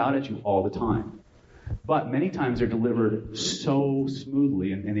will jump out at you all the time. But many times they're delivered so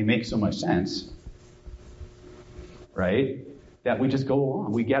smoothly and they make so much sense, right, that we just go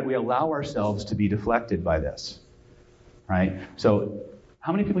along. We allow ourselves to be deflected by this, right? So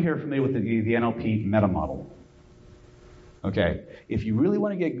how many people here are familiar with the NLP meta model? Okay. If you really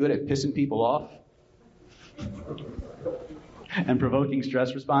want to get good at pissing people off and provoking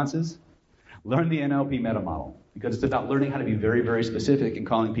stress responses, learn the NLP meta model, because it's about learning how to be very, very specific and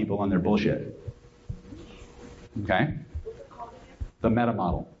calling people on their bullshit. Okay? The meta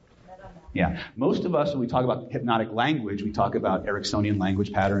model. Yeah. Most of us, when we talk about hypnotic language, we talk about Ericksonian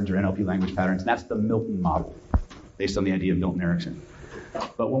language patterns or NLP language patterns. That's the Milton model, based on the idea of Milton Erickson.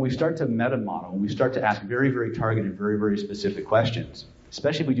 But when we start to meta model, when we start to ask very, very targeted, very, very specific questions,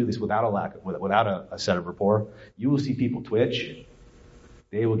 especially if we do this without a set of rapport, you will see people twitch.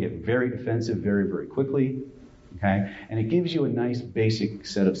 They will get very defensive very, very quickly. Okay? And it gives you a nice basic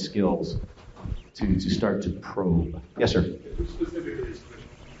set of skills to start to probe. Yes, sir? Specifically,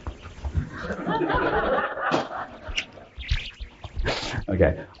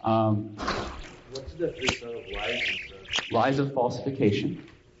 Okay. What's the definition of lies? Lies of falsification,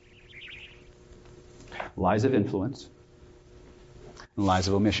 lies of influence, and lies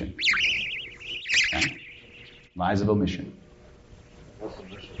of omission. Okay? Lies of omission. What's the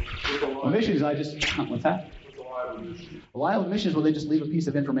mission? Omission is what's that? What's a lie of omission? A lie of omission is where they just leave a piece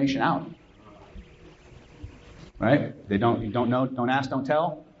of information out. Right? They don't know, don't ask, don't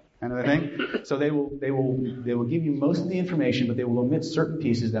tell, kind of a thing. So they will give you most of the information, but they will omit certain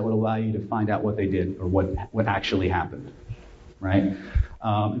pieces that would allow you to find out what they did or what actually happened. Right?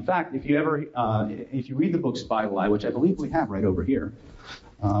 In fact, if you read the book Spy the Lie, which I believe we have right over here,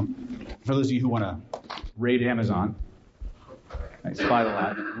 for those of you who want to raid Amazon, right, Spy the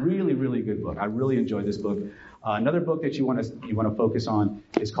Lie, really, really good book. I really enjoyed this book. Another book that you want to focus on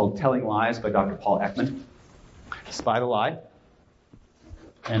is called Telling Lies by Dr. Paul Ekman. Spy the Lie,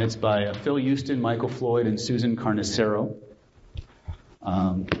 and it's by Phil Houston, Michael Floyd, and Susan Carnicero.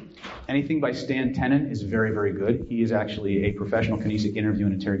 Anything by Stan Tenen is very, very good. He is actually a professional kinesic interview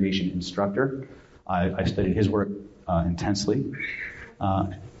and interrogation instructor. I studied his work intensely.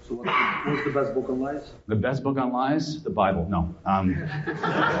 So what's the best book on lies? The best book on lies? The Bible. No.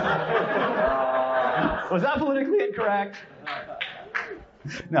 Was that politically incorrect?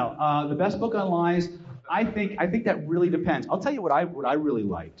 No. The best book on lies, I think that really depends. I'll tell you what I really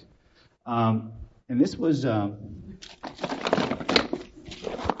liked. And this was...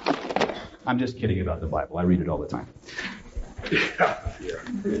 I'm just kidding about the Bible. I read it all the time.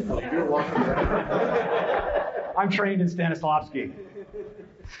 I'm trained in Stanislavski.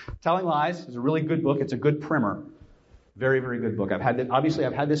 Telling Lies is a really good book. It's a good primer. Very, very good book. I've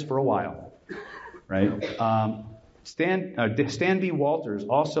had this for a while, right? Stan B. Walters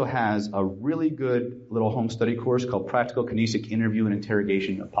also has a really good little home study course called Practical Kinesic Interview and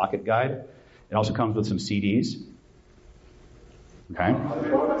Interrogation, a pocket guide. It also comes with some CDs. Okay.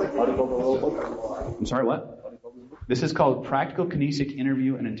 I'm sorry, what? This is called Practical Kinesic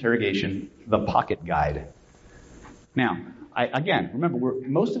Interview and Interrogation, the Pocket Guide. Now, remember,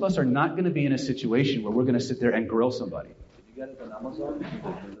 most of us are not going to be in a situation where we're going to sit there and grill somebody. Did you get it on Amazon?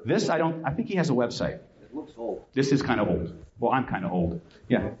 This, I think he has a website. It looks old. This is kind of old. Well, I'm kind of old.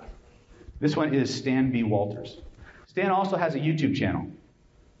 Yeah. This one is Stan B. Walters. Stan also has a YouTube channel,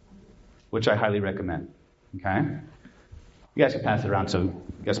 which I highly recommend. Okay? You guys can pass it around so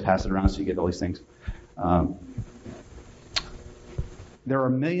you get all these things. There are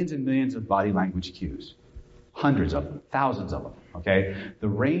millions and millions of body language cues. Hundreds of them, thousands of them. Okay? The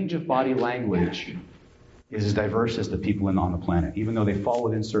range of body language is as diverse as the people on the planet, even though they fall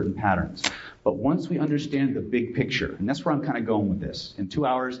within certain patterns. But once we understand the big picture, and that's where I'm kind of going with this. In 2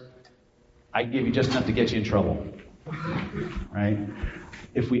 hours, I can give you just enough to get you in trouble. Right?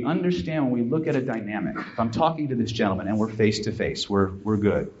 If we understand when we look at a dynamic, if I'm talking to this gentleman and we're face to face, we're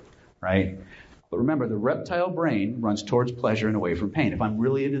good, right? But remember, the reptile brain runs towards pleasure and away from pain. If I'm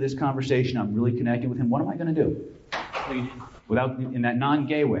really into this conversation, I'm really connected with him, what am I going to do? Without, in that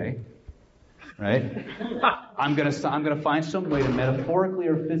non-gay way, right? I'm going to find some way to metaphorically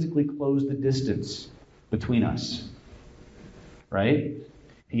or physically close the distance between us, right?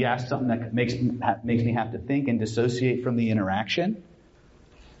 He asks something that makes me have to think and dissociate from the interaction.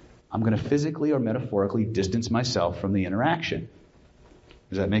 I'm going to physically or metaphorically distance myself from the interaction.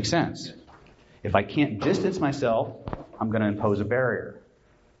 Does that make sense? If I can't distance myself, I'm going to impose a barrier.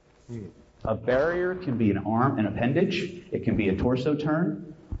 A barrier can be an arm, an appendage. It can be a torso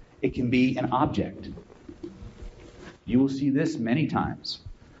turn. It can be an object. You will see this many times.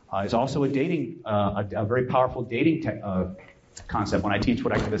 It's also a very powerful dating concept when I teach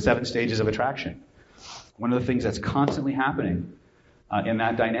what I call the 7 stages of attraction. One of the things that's constantly happening in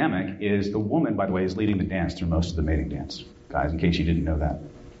that dynamic is the woman, by the way, is leading the dance through most of the mating dance. Guys, in case you didn't know that.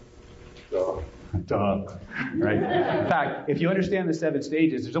 Duh. Right? In fact, if you understand the 7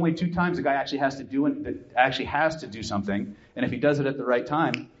 stages, there's only 2 times the guy actually has to do something, and if he does it at the right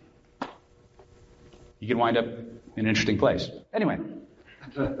time, you can wind up in an interesting place. Anyway.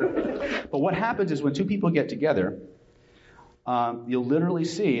 But what happens is when 2 people get together, you'll literally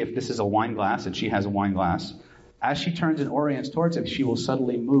see, if this is a wine glass and she has a wine glass, as she turns and orients towards him, she will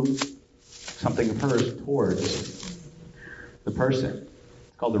suddenly move something of hers towards the person.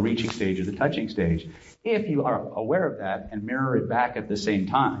 It's called the reaching stage or the touching stage. If you are aware of that and mirror it back at the same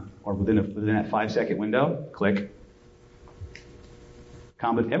time, or within that 5-second window, click.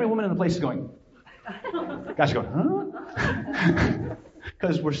 Every woman in the place is going, guys are going, huh?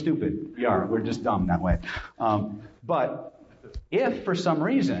 Because we're stupid. We are. We're just dumb that way. But if for some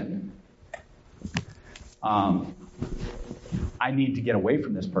reason I need to get away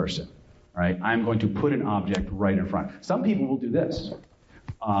from this person, right? I'm going to put an object right in front. Some people will do this.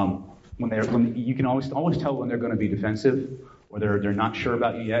 when you can always tell when they're going to be defensive or they're not sure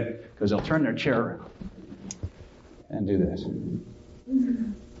about you yet, because they'll turn their chair around and do this.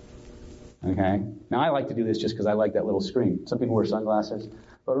 Okay? Now, I like to do this just because I like that little screen. Some people wear sunglasses.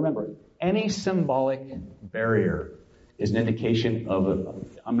 But remember, any symbolic barrier is an indication of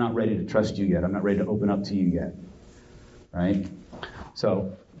I'm not ready to trust you yet. I'm not ready to open up to you yet. Right?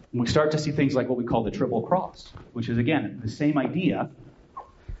 So we start to see things like what we call the triple cross, which is, again, the same idea.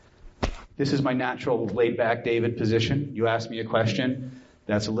 This is my natural laid-back David position. You ask me a question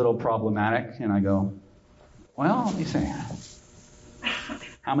that's a little problematic, and I go, well, let me see.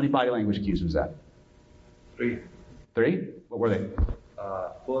 How many body language cues was that? 3. 3? What were they?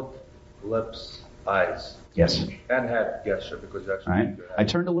 Foot, lips, eyes. Yes. And head gesture, because you actually... All right. I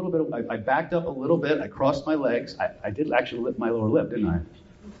turned a little bit. I backed up a little bit. I crossed my legs. I did actually lift my lower lip, didn't I?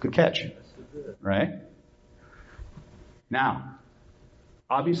 Good catch. Right? Now,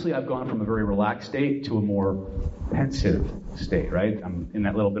 obviously, I've gone from a very relaxed state to a more pensive state, right? I'm in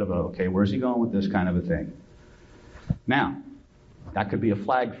that little bit of a, okay, where's he going with this kind of a thing? Now, that could be a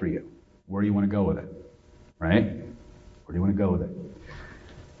flag for you. Where do you want to go with it? Right? Where do you want to go with it?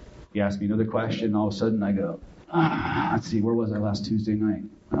 You ask me another question, and all of a sudden I go, let's see, where was I last Tuesday night?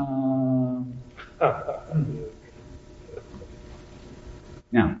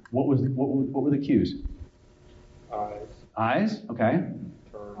 Now, what were the cues? Eyes. Eyes, okay.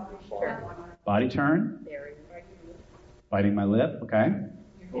 Turn. Body turn. Biting my lip, okay.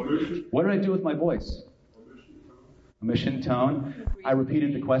 What did I do with my voice? Omission tone. I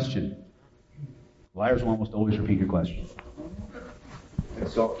repeated the question. Liars will almost always repeat your question. And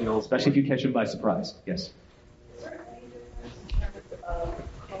so, Especially if you catch them by surprise. Yes.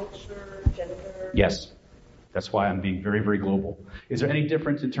 Culture, gender. Yes. That's why I'm being very, very global. Is there any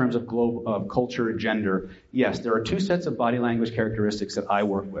difference in terms of culture and gender? Yes, there are 2 sets of body language characteristics that I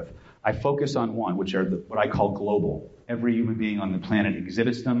work with. I focus on one, which are what I call global. Every human being on the planet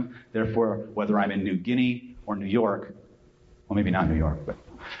exhibits them. Therefore, whether I'm in New Guinea or New York, well, maybe not New York, but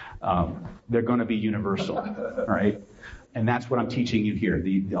they're going to be universal, all right? And that's what I'm teaching you here.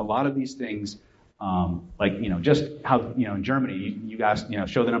 A lot of these things, just how, in Germany, you guys,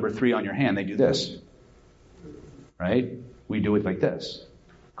 show the number 3 on your hand, they do this, right? We do it like this.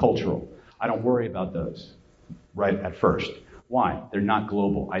 Cultural. I don't worry about those right at first. Why? They're not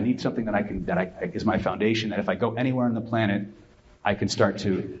global. I need something that is my foundation, that if I go anywhere on the planet, I can start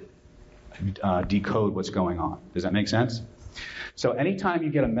to decode what's going on. Does that make sense? So anytime you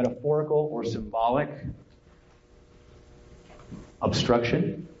get a metaphorical or symbolic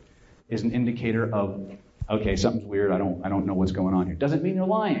obstruction is an indicator of, okay, something's weird, I don't know what's going on here. Doesn't mean they're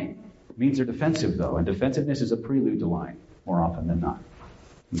lying. It means they're defensive, though, and defensiveness is a prelude to lying, more often than not.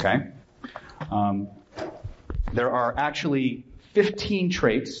 Okay? There are actually 15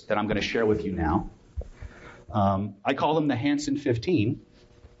 traits that I'm going to share with you now. I call them the Hansen 15.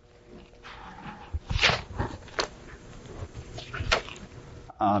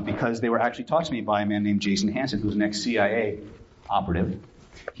 Because they were actually taught to me by a man named Jason Hansen, who's an ex-CIA operative.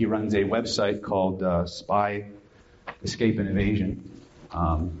 He runs a website called Spy, Escape, and Evasion.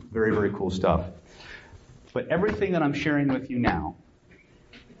 Very, very cool stuff. But everything that I'm sharing with you now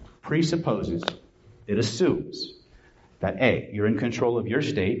presupposes, it assumes, that A, you're in control of your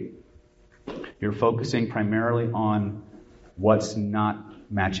state. You're focusing primarily on what's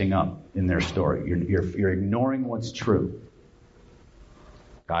not matching up in their story. You're ignoring what's true.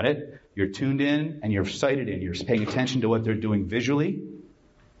 Got it? You're tuned in and you're sighted in. You're paying attention to what they're doing visually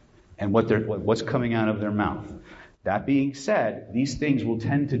and what's coming out of their mouth. That being said, these things will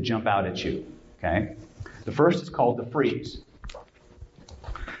tend to jump out at you. Okay? The first is called the freeze.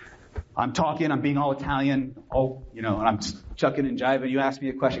 I'm talking, I'm being all Italian, and I'm chucking and jiving. You ask me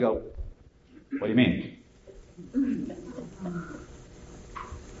a question, I go, what do you mean?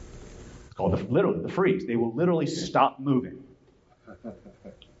 It's called the freeze. They will literally stop moving.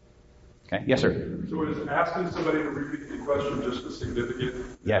 Okay, yes, sir. So is asking somebody to repeat the question just as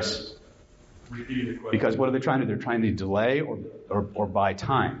significant? Yes. Repeating the question. Because what are they trying to do? They're trying to delay or buy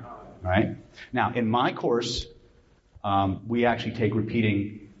time, right? Now, in my course, we actually take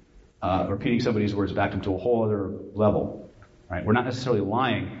repeating somebody's words back to a whole other level, right? We're not necessarily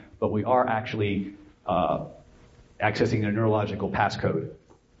lying, but we are actually accessing their neurological passcode.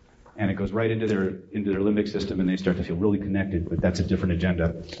 And it goes right into their limbic system, and they start to feel really connected. But that's a different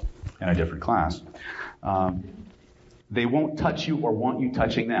agenda and a different class. They won't touch you or want you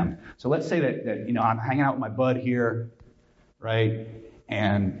touching them. So let's say that I'm hanging out with my bud here, right?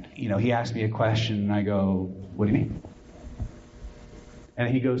 And he asks me a question, and I go, "What do you mean?" And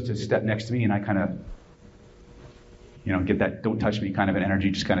he goes to step next to me, and I kind of Get that don't touch me kind of an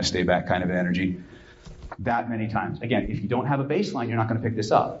energy, just kind of stay back kind of an energy. That many times. Again, if you don't have a baseline, you're not going to pick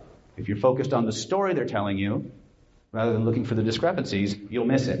this up. If you're focused on the story they're telling you, rather than looking for the discrepancies, you'll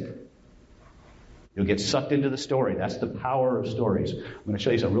miss it. You'll get sucked into the story. That's the power of stories. I'm going to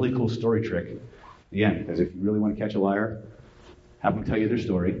show you some really cool story trick at the end, because if you really want to catch a liar, have them tell you their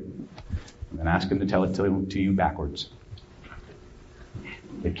story, and then ask them to tell it to you backwards.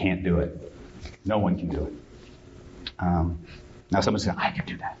 They can't do it. No one can do it. Now someone says, I can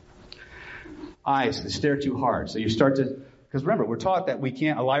do that. Eyes, they stare too hard. So you start to, because remember, we're taught that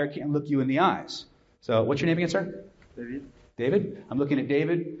a liar can't look you in the eyes. So what's your name again, sir? David? I'm looking at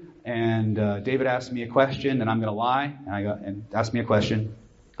David, and David asked me a question, and I'm going to lie, and ask me a question,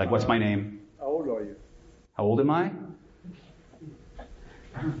 like, what's my name? How old are you? How old am I?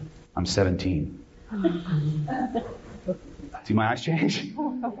 I'm 17. See my eyes change?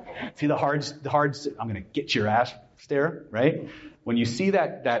 See the hard, I'm going to get your ass stare, right? When you see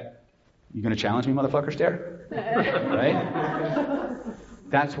that you're going to challenge me, motherfucker stare, right?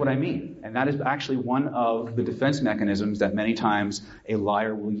 That's what I mean. And that is actually one of the defense mechanisms that many times a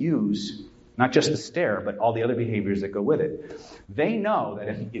liar will use, not just the stare, but all the other behaviors that go with it. They know that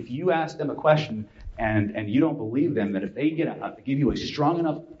if you ask them a question and you don't believe them, that if they give you a strong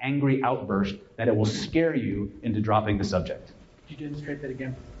enough angry outburst, that it will scare you into dropping the subject. Could you demonstrate that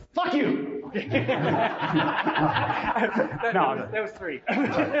again? Fuck you! That was 3.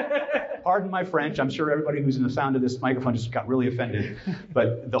 Pardon my French. I'm sure everybody who's in the sound of this microphone just got really offended.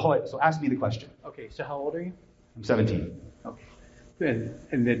 But so ask me the question. Okay, so how old are you? I'm 17. Okay.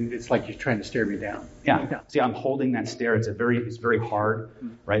 And then it's like you're trying to stare me down. Yeah. See, I'm holding that stare. It's very hard,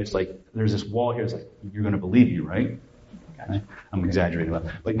 right? It's like there's this wall here. It's like, you're going to believe you, right? Okay. I'm exaggerating about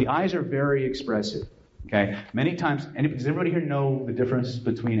it. But the eyes are very expressive. Okay. Many times, does everybody here know the difference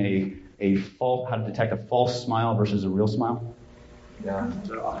between how to detect a false smile versus a real smile? Yeah.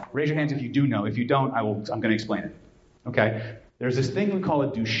 Raise your hands if you do know. If you don't, I'm going to explain it. Okay. There's this thing we call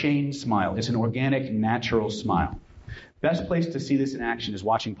a Duchenne smile. It's an organic, natural smile. Best place to see this in action is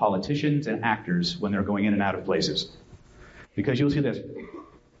watching politicians and actors when they're going in and out of places. Because you'll see this.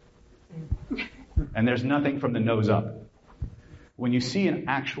 And there's nothing from the nose up. When you see an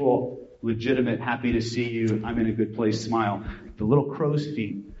actual, legitimate, happy to see you, I'm in a good place smile, the little crow's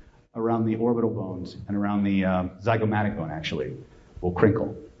feet around the orbital bones and around the zygomatic bone, actually, will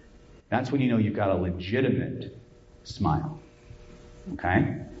crinkle. That's when you know you've got a legitimate smile.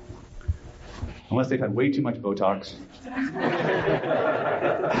 Okay? Unless they've had way too much Botox,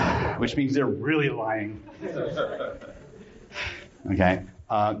 which means they're really lying. Okay?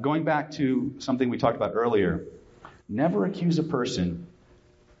 Going back to something we talked about earlier, never accuse a person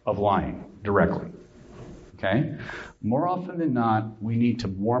of lying directly. Okay? More often than not, we need to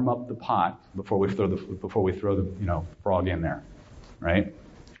warm up the pot before we throw the frog in there, right?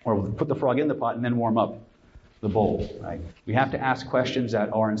 Or we'll put the frog in the pot and then warm up the bowl, right? We have to ask questions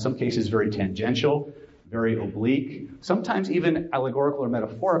that are, in some cases, very tangential, very oblique, sometimes even allegorical or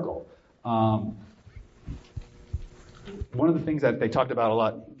metaphorical. One of the things that they talked about a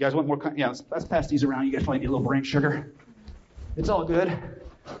lot, you guys want more? Let's pass these around. You guys probably need a little brain sugar. It's all good.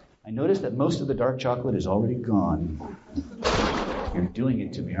 I noticed that most of the dark chocolate is already gone. You're doing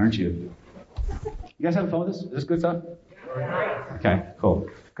it to me, aren't you? You guys having fun with this? Is this good stuff? Okay, cool.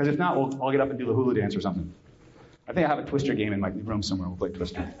 Because if not, I'll get up and do the hula dance or something. I think I have a Twister game in my room somewhere. We'll play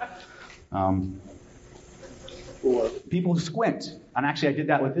Twister. People squint, and actually, I did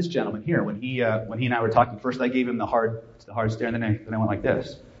that with this gentleman here when he and I were talking. First, I gave him the hard stare, and then I went like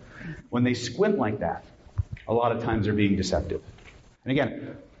this. When they squint like that, a lot of times they're being deceptive. And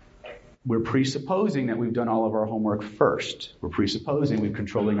again, we're presupposing that we've done all of our homework first. We're presupposing we're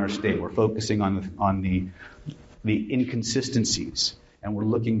controlling our state. We're focusing on the inconsistencies, and we're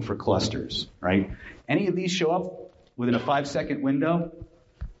looking for clusters, right? Any of these show up within a 5-second window,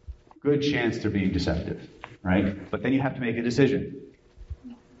 good chance they're being deceptive, right? But then you have to make a decision.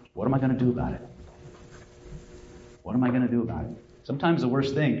 What am I going to do about it? What am I going to do about it? Sometimes the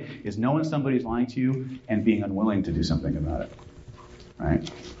worst thing is knowing somebody's lying to you and being unwilling to do something about it,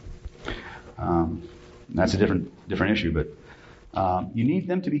 right? That's a different issue, but you need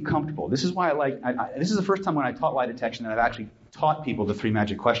them to be comfortable. This is why this is the first time when I taught lie detection that I've actually taught people the 3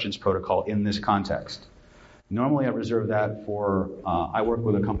 magic questions protocol in this context. Normally I reserve that for, I work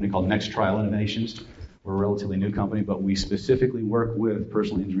with a company called Next Trial Innovations. We're a relatively new company, but we specifically work with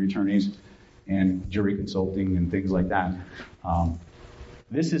personal injury attorneys and jury consulting and things like that.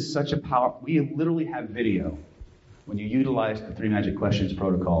 This is such a power. We literally have video. When you utilize the 3 magic questions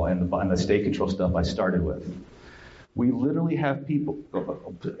protocol and the state control stuff I started with, we literally have people,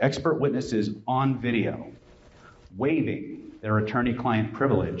 expert witnesses on video, waiving their attorney-client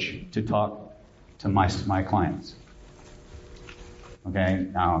privilege to talk to my clients. Okay?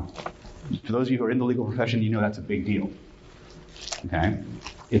 Now, for those of you who are in the legal profession, you know that's a big deal. Okay?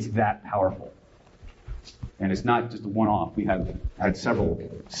 It's that powerful. And it's not just a one-off. We have had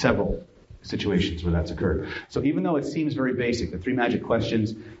several situations where that's occurred. So even though it seems very basic, the 3 magic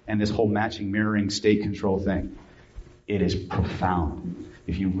questions and this whole matching, mirroring, state control thing, it is profound.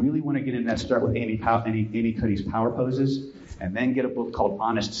 If you really want to get in that, start with Amy Cuddy's power poses, and then get a book called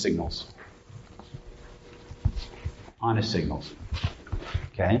Honest Signals. Honest Signals.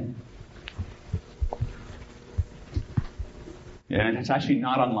 Okay? And it's actually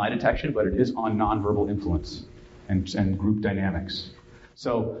not on lie detection, but it is on nonverbal influence and group dynamics.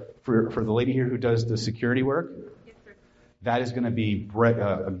 So for the lady here who does the security work, that is going to be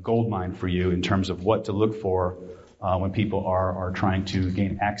a gold mine for you in terms of what to look for when people are trying to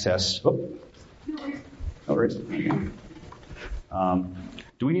gain access. Oh, no worries. Do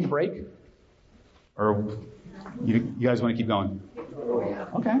we need a break? Or you guys want to keep going?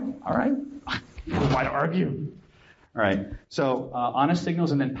 Okay, all right. Why to argue? All right, so honest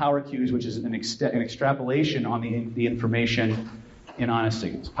signals and then power cues, which is an extrapolation on the information in honest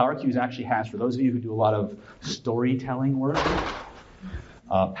signals. Power cues actually has, for those of you who do a lot of storytelling work,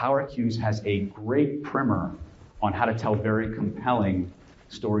 power cues has a great primer on how to tell very compelling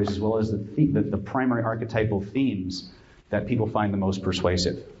stories, as well as the primary archetypal themes that people find the most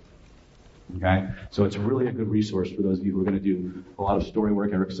persuasive. Okay, so it's really a good resource for those of you who are going to do a lot of story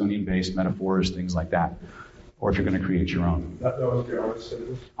work, Ericksonian-based metaphors, things like that. Or if you're going to create your own. That was the honest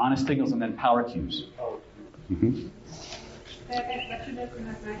signals. Honest signals and then power cues. Mm-hmm.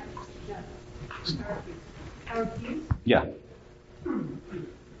 Power cues? Yeah.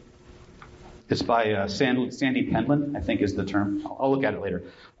 It's by Sandy Penland, I think is the term. I'll look at it later.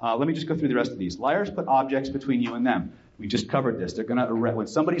 Let me just go through the rest of these. Liars put objects between you and them. We just covered this. They're going to when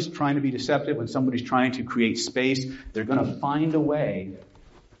somebody's trying to be deceptive, when somebody's trying to create space, they're going to find a way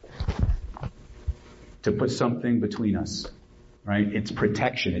to put something between us, right? It's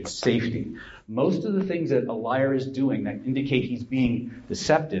protection, it's safety. Most of the things that a liar is doing that indicate he's being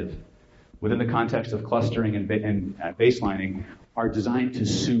deceptive within the context of clustering and baselining are designed to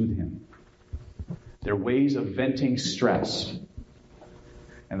soothe him. They're ways of venting stress.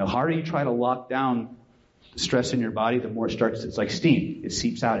 And the harder you try to lock down stress in your body, the more it starts, it's like steam. It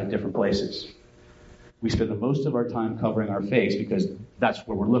seeps out in different places. We spend the most of our time covering our face because that's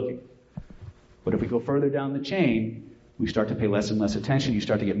where we're looking. But if we go further down the chain, we start to pay less and less attention. You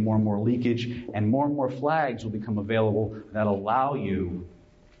start to get more and more leakage, and more flags will become available that allow you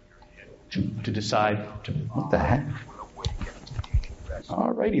to decide, what the heck?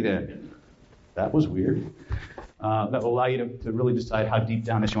 All righty then. That was weird. That will allow you to really decide how deep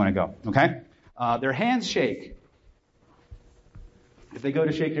down this you want to go. Okay? Their hands shake. If they go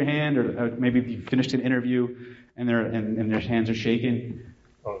to shake your hand, or maybe you finished an interview and their hands are shaking.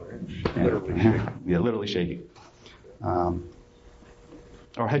 Literally shaking. Yeah, literally shaking.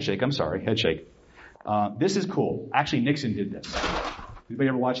 Or head shake, I'm sorry, head shake. This is cool. Actually, Nixon did this. Anybody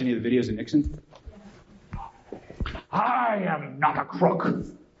ever watch any of the videos of Nixon? I am not a crook.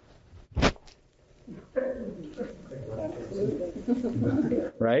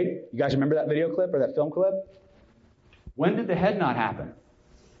 Right? You guys remember that video clip or that film clip? When did the head nod happen?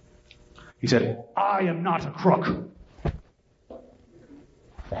 He said, I am not a crook.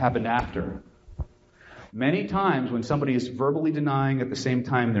 It happened after. Many times when somebody is verbally denying at the same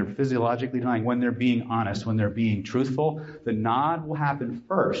time they're physiologically denying, when they're being honest, when they're being truthful, the nod will happen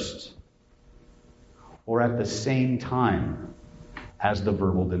first or at the same time as the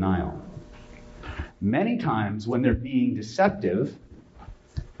verbal denial. Many times when they're being deceptive,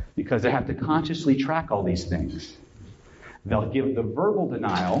 because they have to consciously track all these things, they'll give the verbal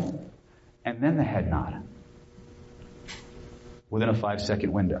denial and then the head nod within a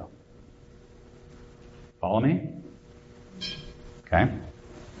 5-second window. Follow me? Okay.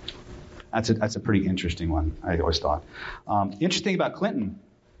 That's a pretty interesting one, I always thought. Interesting about Clinton.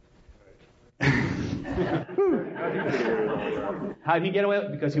 How did he get away with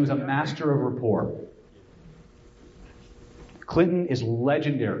it? Because he was a master of rapport. Clinton is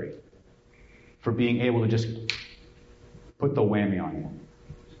legendary for being able to just put the whammy on you.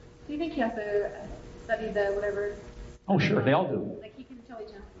 Do you think he also studied the whatever? Oh, sure. They all do. Like he can tell each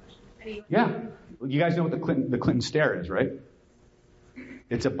other. Yeah. You guys know what the Clinton stare is, right?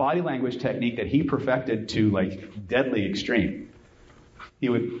 It's a body language technique that he perfected to like deadly extreme. He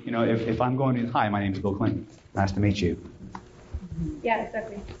would, if I'm going to, hi, my name's Bill Clinton. Nice to meet you. Yeah,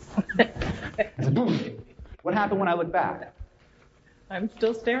 exactly. I said, boom. What happened when I look back? I'm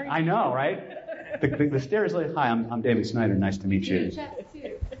still staring. I know, right? The stare is like, hi, I'm David Snyder. Nice to meet you.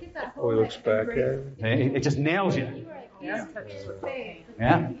 Oh, he looks back at him. It just nails you. Yeah,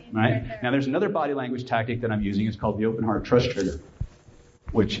 right. Now there's another body language tactic that I'm using. It's called the open heart trust trigger,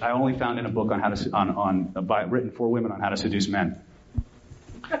 which I only found in a book on how to written for women on how to seduce men.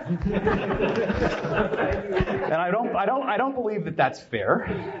 And I don't believe that that's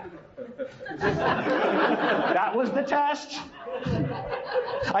fair. That was the test.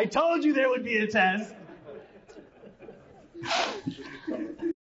 I told you there would be a test.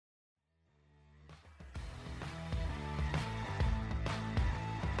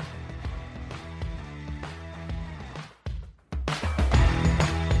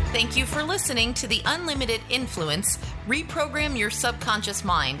 Thank you for listening to the Unlimited Influence, Reprogram Your Subconscious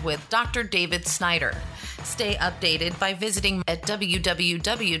Mind with Dr. David Snyder. Stay updated by visiting at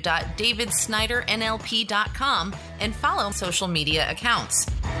www.davidsnydernlp.com and follow social media accounts.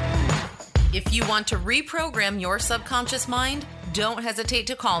 If you want to reprogram your subconscious mind, don't hesitate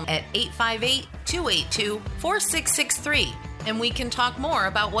to call at 858-282-4663, and we can talk more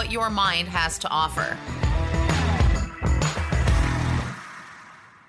about what your mind has to offer.